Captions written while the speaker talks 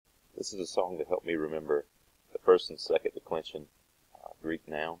This is a song that helped me remember the first and second declension Greek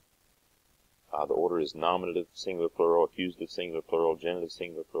noun. The order is nominative, singular, plural, accusative, singular, plural, genitive,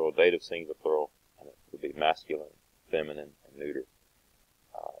 singular, plural, dative, singular, plural, and it would be masculine, feminine, and neuter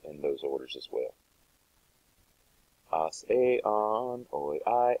in those orders as well. As, a, on, oi,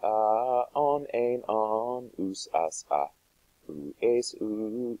 I, on, ein, on, us, as, a. U, es,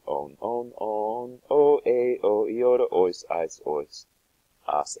 u, on, o, e, o, iota, ois, eis, ois.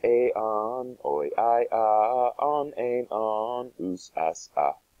 As, a, on, oi, I, on, ein, on, us, as,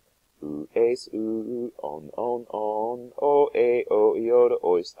 a. U, es, u, on, o, e, o, iota,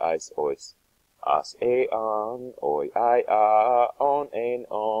 ois, eis, ois. As, a, on, oi, I, on, ein,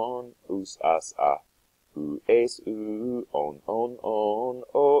 on, us, as, a. U, es, u, on,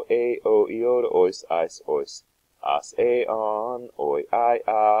 o, e, o, iota, ois, eis, ois. As, a, on, oi, I,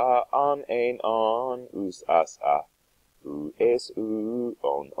 on, ein, on, us, as, a. U, es, u,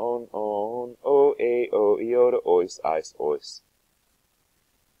 on, o, e, o, iota, ois, eis, ois.